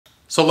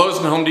So Lowe's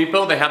and Home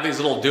Depot, they have these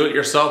little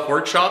do-it-yourself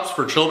workshops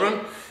for children,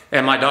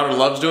 and my daughter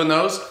loves doing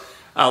those.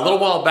 A little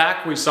while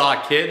back, we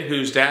saw a kid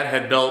whose dad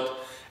had built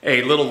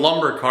a little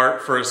lumber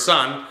cart for his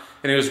son,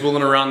 and he was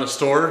wheeling around the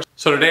store.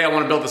 So today I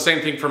want to build the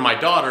same thing for my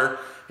daughter,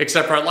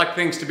 except for I'd like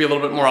things to be a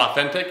little bit more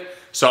authentic,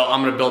 so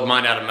I'm going to build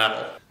mine out of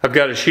metal. I've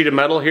got a sheet of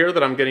metal here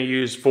that I'm going to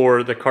use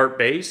for the cart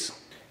base,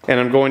 and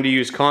I'm going to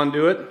use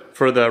conduit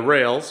for the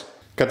rails.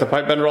 Got the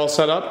pipe bender all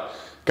set up,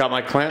 got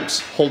my clamps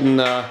holding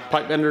the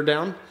pipe bender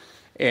down,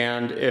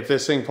 and if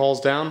this thing falls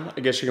down,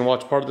 I guess you can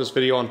watch part of this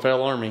video on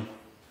Fail Army.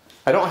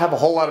 I don't have a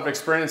whole lot of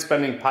experience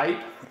bending pipe,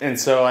 and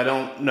so I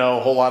don't know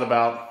a whole lot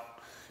about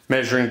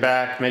measuring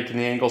back, making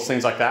the angles,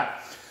 things like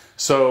that.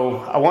 So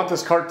I want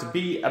this cart to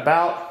be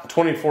about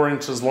 24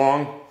 inches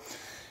long,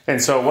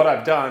 and so what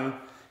I've done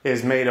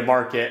is made a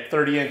mark at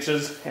 30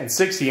 inches and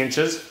 60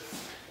 inches,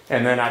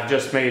 and then I've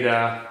just made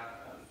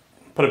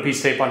put a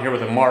piece of tape on here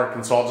with a mark,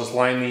 and so I'll just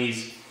line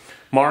these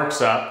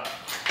marks up,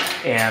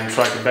 and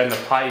so I can bend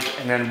the pipe,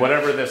 and then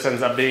whatever this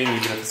ends up being,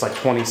 even if it's like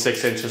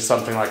 26 inches,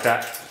 something like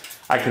that,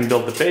 I can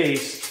build the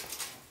base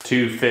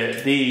to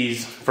fit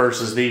these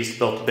versus these to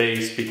build the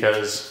base,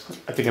 because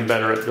I think I'm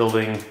better at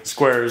building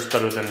squares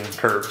better than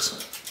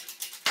curves.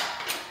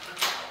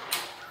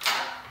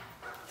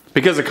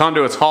 Because the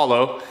conduit's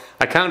hollow,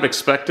 I kind of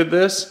expected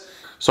this,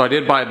 so I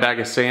did buy a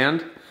bag of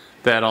sand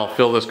that I'll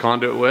fill this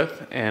conduit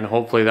with, and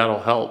hopefully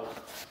that'll help.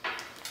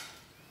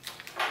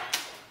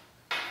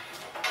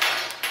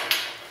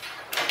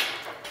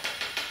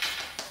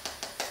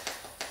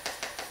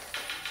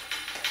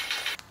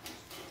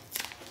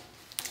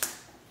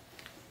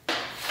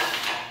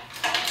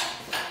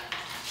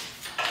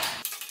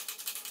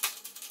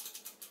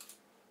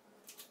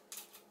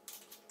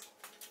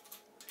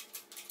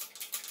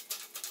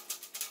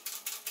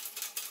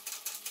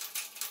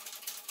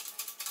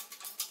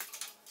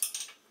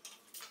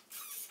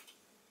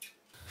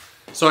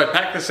 So I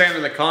packed the sand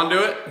in the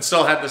conduit and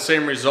still had the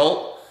same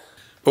result.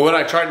 But what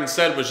I tried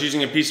instead was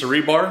using a piece of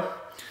rebar.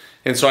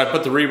 And so I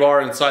put the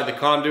rebar inside the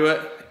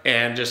conduit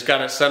and just got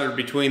it centered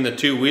between the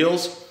two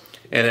wheels,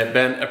 and it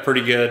bent a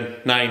pretty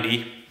good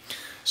 90.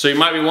 So you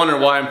might be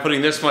wondering why I'm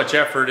putting this much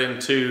effort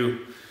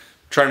into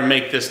trying to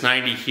make this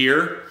 90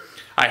 here.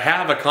 I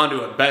have a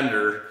conduit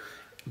bender,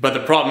 but the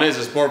problem is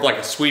it's more of like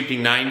a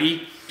sweeping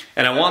 90.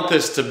 And I want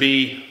this to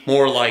be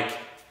more like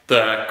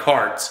the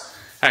carts,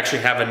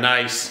 actually have a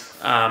nice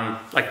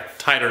like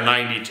tighter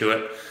 90 to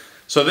it.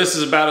 So this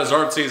is about as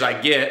artsy as I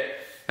get,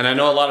 and I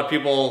know a lot of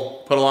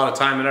people put a lot of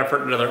time and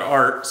effort into their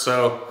art,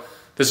 so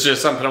this is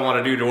just something I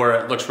want to do to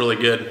where it looks really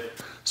good.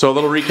 So a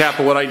little recap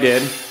of what I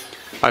did.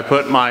 I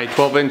put my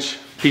 12-inch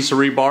piece of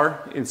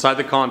rebar inside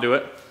the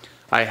conduit.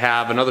 I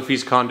have another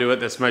piece of conduit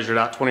that's measured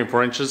out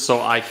 24 inches,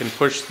 so I can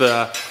push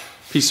the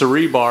piece of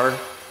rebar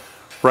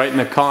right in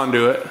the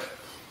conduit,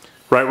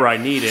 right where I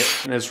need it,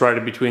 and it's right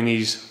in between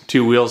these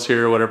two wheels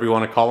here, whatever you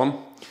want to call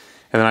them.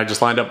 And then I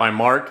just lined up my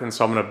mark, and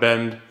so I'm going to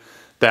bend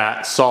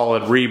that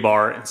solid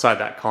rebar inside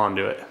that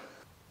conduit.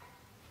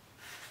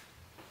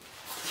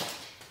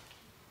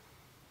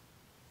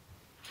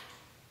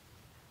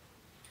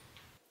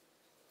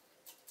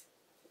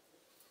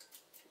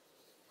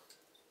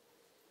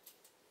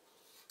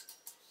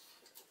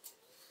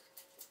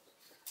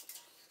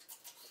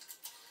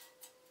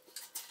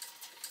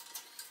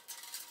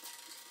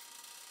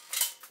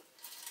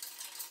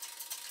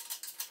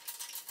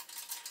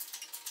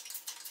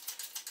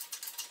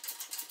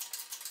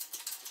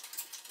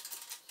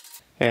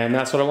 And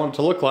that's what I want it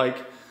to look like.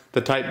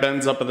 The tight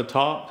bends up at the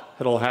top.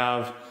 It'll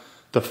have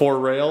the 4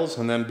 rails,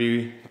 and then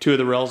 2 of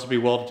the rails will be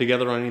welded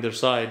together on either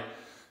side.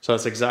 So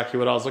that's exactly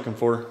what I was looking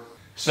for.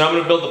 So now I'm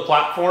gonna build the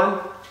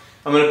platform.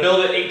 I'm gonna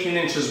build it 18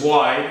 inches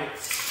wide.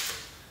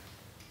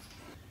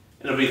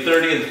 It'll be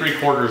 30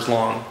 3/4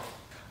 long.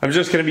 I'm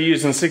just gonna be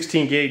using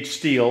 16 gauge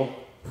steel.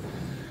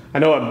 I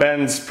know it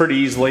bends pretty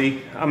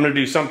easily. I'm gonna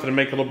do something to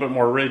make it a little bit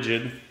more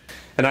rigid.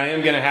 And I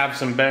am gonna have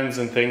some bends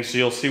and things, so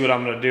you'll see what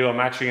I'm gonna do. I'm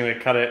actually gonna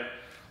cut it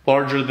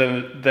larger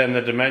than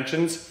the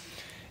dimensions,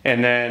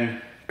 and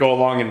then go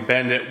along and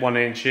bend it 1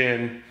 inch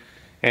in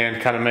and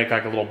kind of make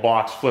like a little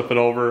box, flip it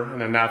over, and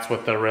then that's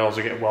what the rails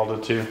will get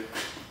welded to.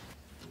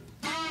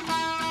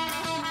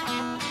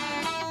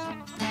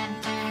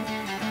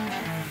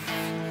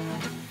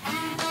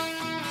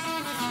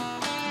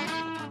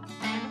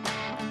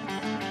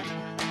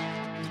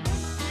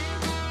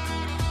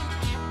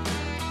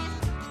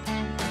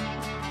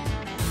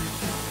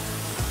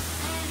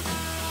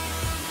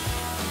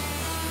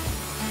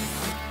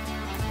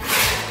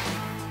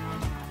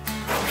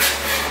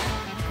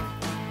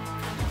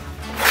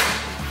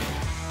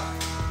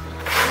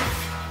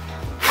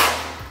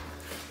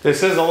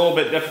 This is a little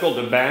bit difficult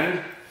to bend,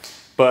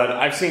 but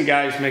I've seen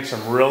guys make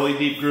some really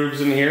deep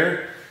grooves in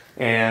here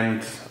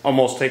and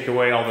almost take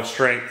away all the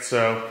strength.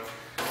 So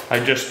I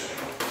just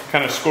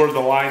kind of scored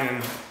the line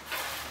and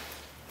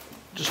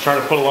just try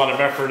to put a lot of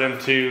effort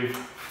into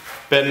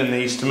bending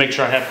these to make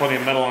sure I have plenty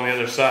of metal on the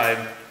other side.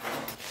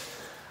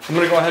 I'm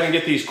gonna go ahead and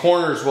get these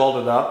corners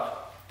welded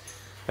up,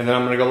 and then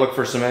I'm gonna go look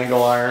for some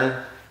angle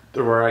iron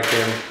to where I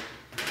can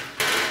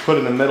put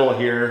in the middle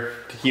here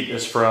to keep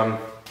this from,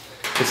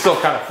 it's still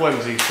kind of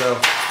flimsy, so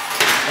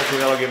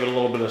hopefully that'll give it a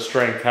little bit of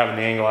strength, having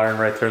the angle iron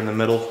right there in the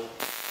middle.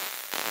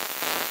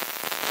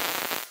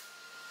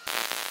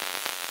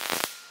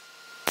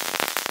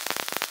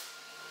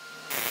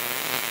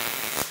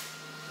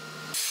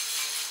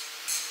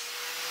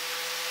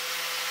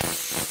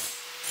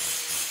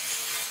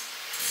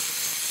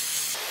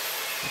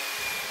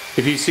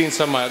 If you've seen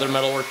some of my other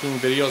metalworking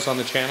videos on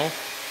the channel,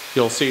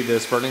 you'll see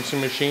this burnishing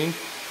machine.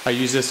 I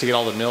use this to get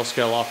all the nail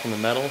scale off from the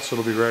metal, so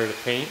it'll be ready to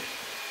paint.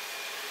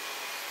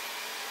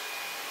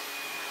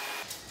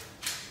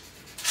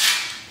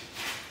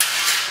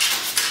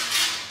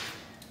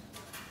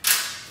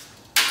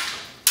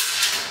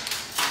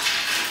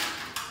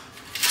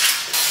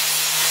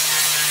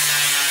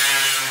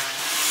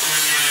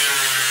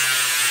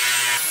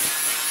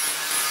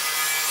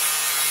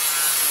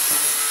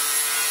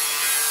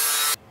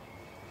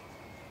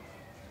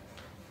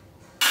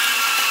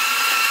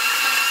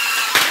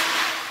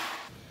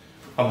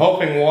 I'm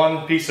hoping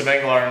one piece of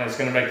angle iron is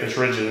going to make this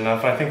rigid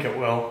enough. I think it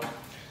will.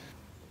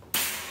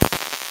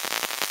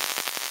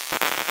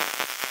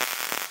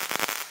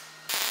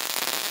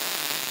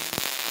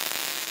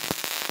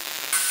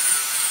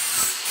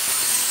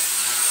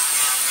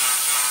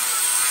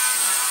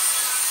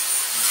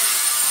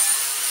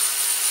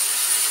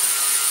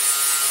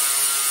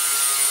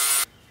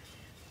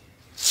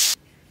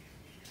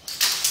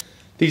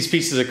 These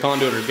pieces of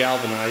conduit are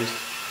galvanized,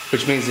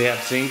 which means they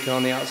have zinc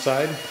on the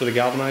outside for the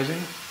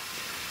galvanizing.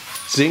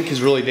 Zinc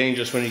is really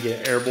dangerous when you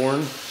get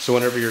airborne, so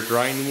whenever you're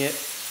grinding it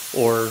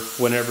or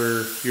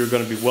whenever you're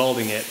going to be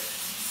welding it,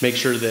 make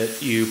sure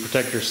that you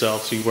protect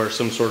yourself, so you wear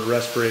some sort of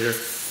respirator.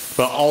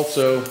 But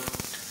also,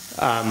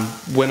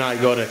 when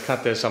I go to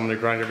cut this, I'm going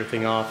to grind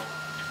everything off,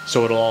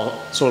 so it'll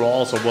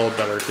also weld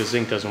better, because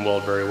zinc doesn't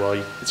weld very well.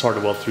 It's hard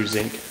to weld through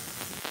zinc.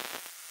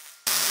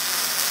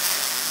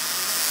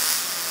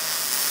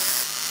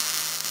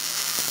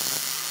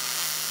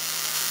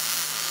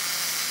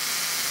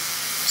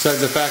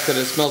 Besides the fact that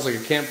it smells like a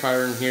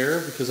campfire in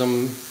here, because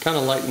I'm kind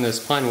of lighting this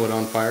pine wood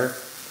on fire, I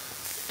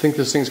think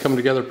this thing's coming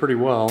together pretty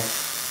well.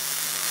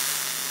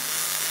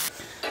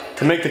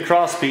 To make the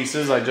cross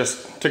pieces, I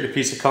just took a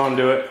piece of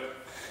conduit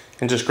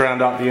and just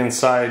ground out the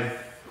inside,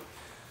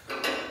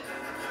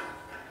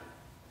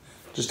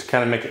 just to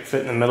kind of make it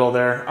fit in the middle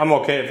there. I'm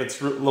okay if it's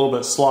a little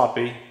bit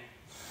sloppy,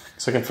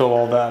 so I can fill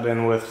all that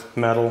in with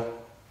metal.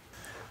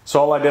 So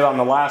all I did on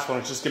the last one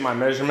is just get my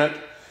measurement,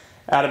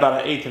 add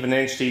about 1/8 of an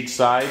inch to each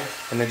side,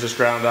 and then just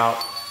ground out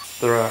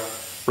the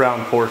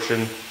round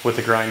portion with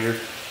the grinder.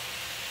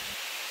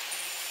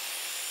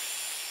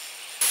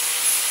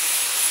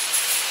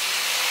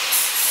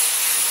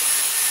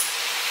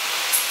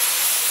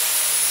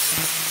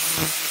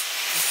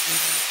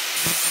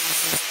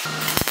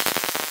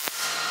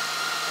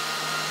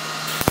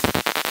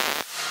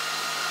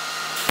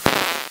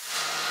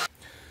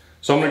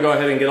 So I'm going to go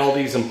ahead and get all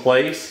these in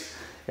place,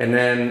 and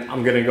then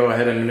I'm going to go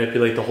ahead and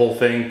manipulate the whole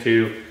thing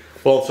to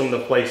weld some of the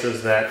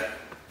places that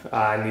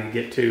I need to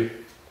get to.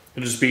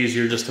 It'll just be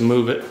easier just to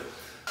move it.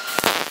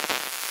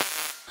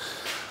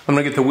 I'm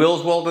going to get the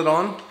wheels welded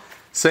on.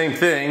 Same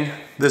thing,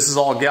 this is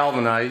all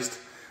galvanized,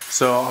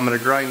 so I'm going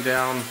to grind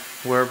down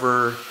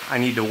wherever I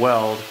need to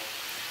weld.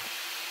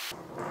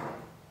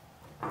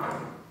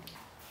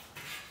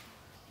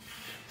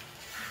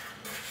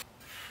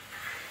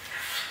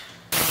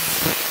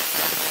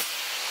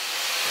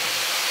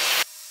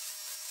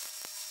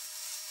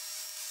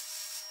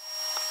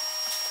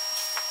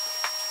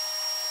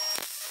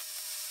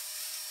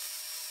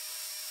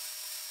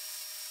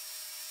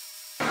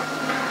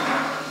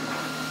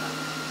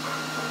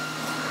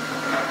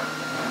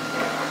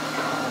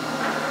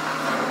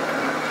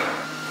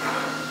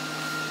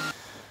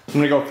 I'm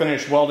going to go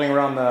finish welding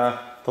around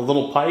the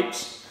little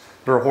pipes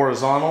that are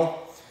horizontal,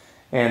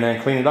 and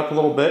then clean it up a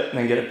little bit and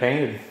then get it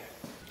painted.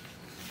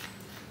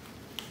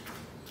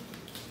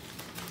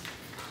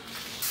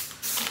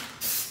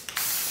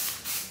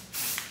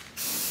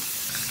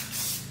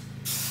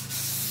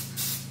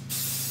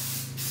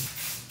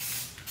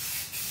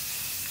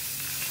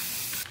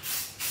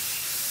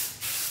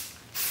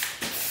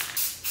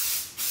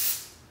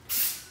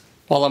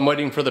 While I'm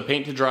waiting for the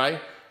paint to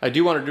dry, I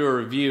do want to do a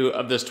review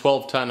of this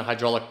 12-ton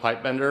hydraulic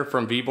pipe bender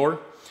from VEVOR.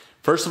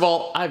 First of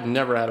all, I've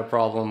never had a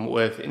problem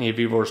with any of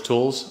VEVOR's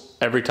tools.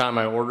 Every time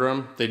I order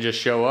them, they just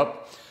show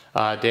up.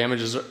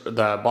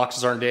 The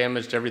boxes aren't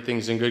damaged,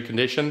 everything's in good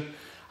condition.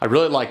 I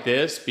really like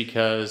this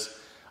because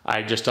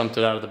I just dumped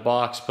it out of the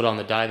box, put on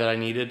the die that I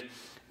needed,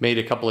 made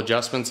a couple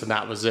adjustments, and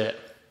that was it.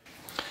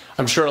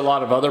 I'm sure a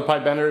lot of other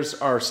pipe benders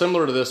are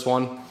similar to this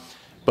one,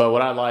 but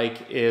what I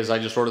like is I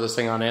just order this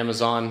thing on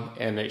Amazon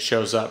and it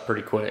shows up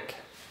pretty quick.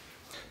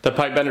 The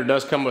pipe bender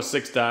does come with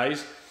 6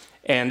 dies,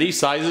 and these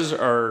sizes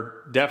are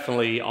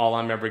definitely all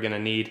I'm ever going to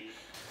need.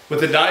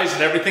 With the dies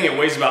and everything, it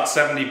weighs about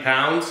 70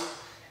 pounds,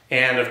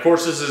 and of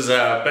course this is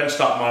a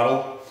benchtop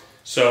model,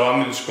 so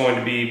I'm just going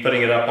to be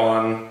putting it up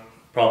on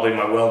probably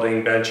my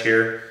welding bench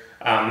here.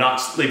 I'm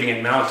not leaving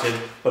it mounted,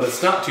 but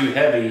it's not too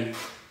heavy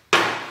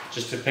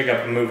just to pick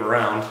up and move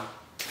around.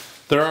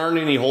 There aren't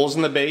any holes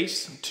in the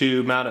base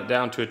to mount it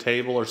down to a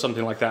table or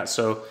something like that,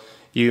 so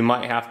you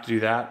might have to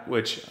do that,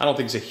 which I don't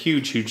think is a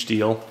huge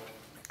deal.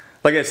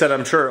 Like I said,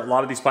 I'm sure a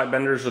lot of these pipe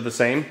benders are the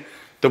same.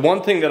 The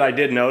one thing that I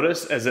did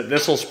notice is that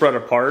this will spread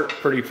apart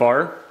pretty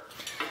far.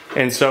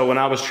 And so when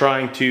I was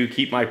trying to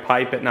keep my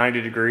pipe at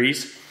 90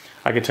 degrees,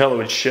 I could tell it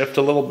would shift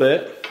a little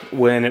bit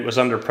when it was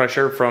under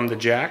pressure from the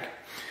jack.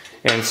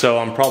 And so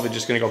I'm probably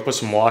just gonna go put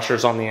some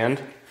washers on the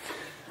end,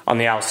 on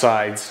the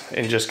outsides,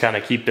 and just kind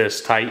of keep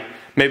this tight.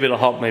 Maybe it'll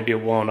help, maybe it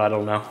won't, I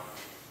don't know.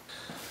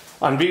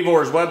 On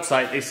VEVOR's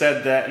website, they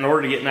said that in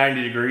order to get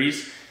 90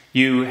 degrees,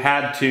 you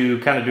had to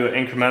kind of do it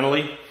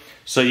incrementally.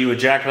 So you would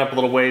jack it up a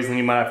little ways, and then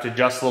you might have to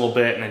adjust a little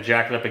bit and then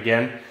jack it up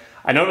again.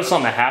 I noticed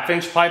on the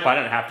 1/2-inch pipe, I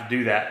didn't have to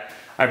do that.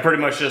 I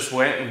pretty much just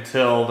went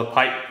until the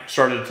pipe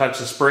started to touch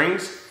the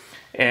springs,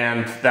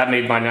 and that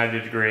made my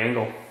 90-degree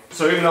angle.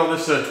 So even though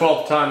this is a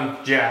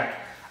 12-ton jack,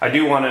 I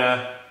do want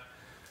to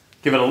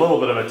give it a little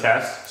bit of a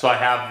test. So I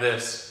have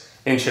this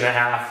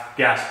 1.5-inch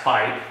gas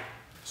pipe.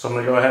 So I'm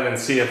going to go ahead and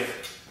see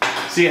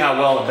how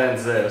well it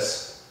bends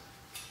this.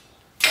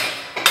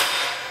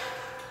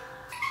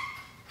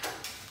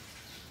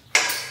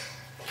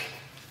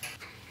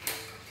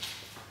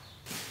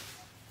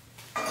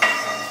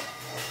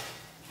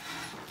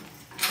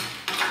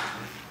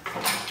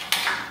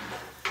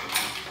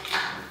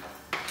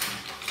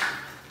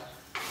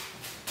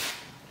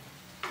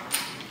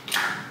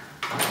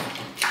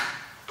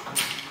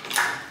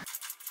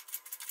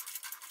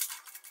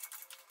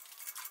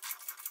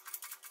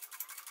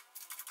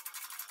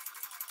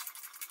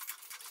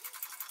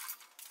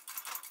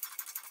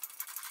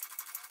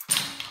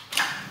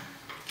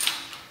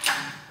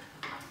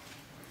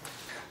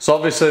 So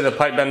obviously the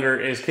pipe bender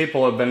is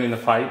capable of bending the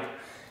pipe.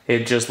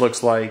 It just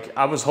looks like,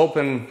 I was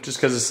hoping just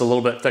because it's a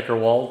little bit thicker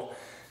walled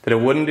that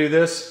it wouldn't do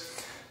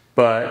this,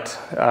 but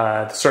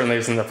it certainly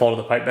isn't the fault of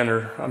the pipe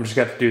bender. I'm just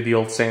gonna have to do the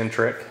old sand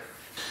trick.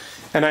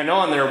 And I know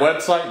on their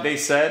website they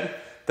said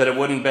that it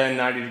wouldn't bend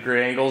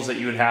 90-degree angles, that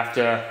you would have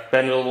to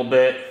bend it a little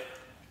bit,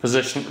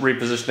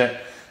 reposition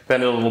it,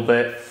 bend it a little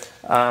bit.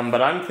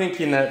 But I'm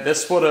thinking that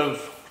this would have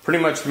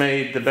pretty much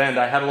made the bend.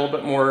 I had a little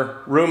bit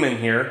more room in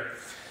here,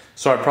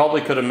 so I probably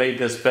could have made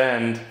this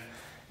bend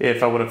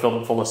if I would have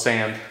filled it full of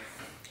sand.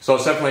 So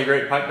it's definitely a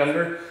great pipe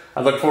bender.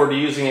 I look forward to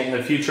using it in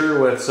the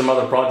future with some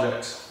other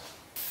projects.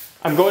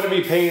 I'm going to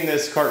be painting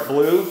this cart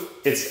blue.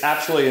 It's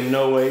actually in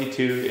no way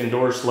to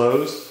endorse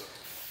Lowe's.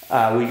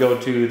 We go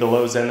to the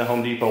Lowe's and the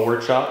Home Depot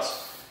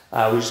workshops.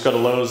 We just go to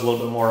Lowe's a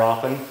little bit more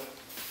often.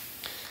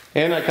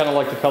 And I kind of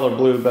like the color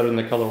blue better than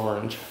the color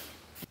orange.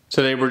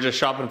 Today we're just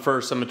shopping for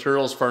some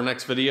materials for our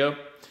next video.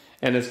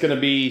 And it's going to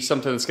be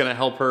something that's going to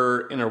help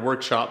her in her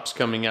workshops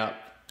coming up.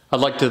 I'd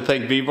like to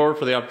thank VEVOR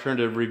for the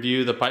opportunity to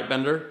review the pipe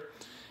bender.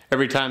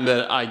 Every time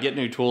that I get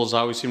new tools,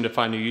 I always seem to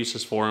find new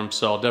uses for them,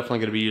 so I'm definitely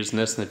going to be using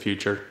this in the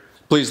future.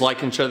 Please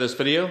like and share this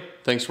video.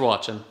 Thanks for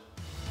watching.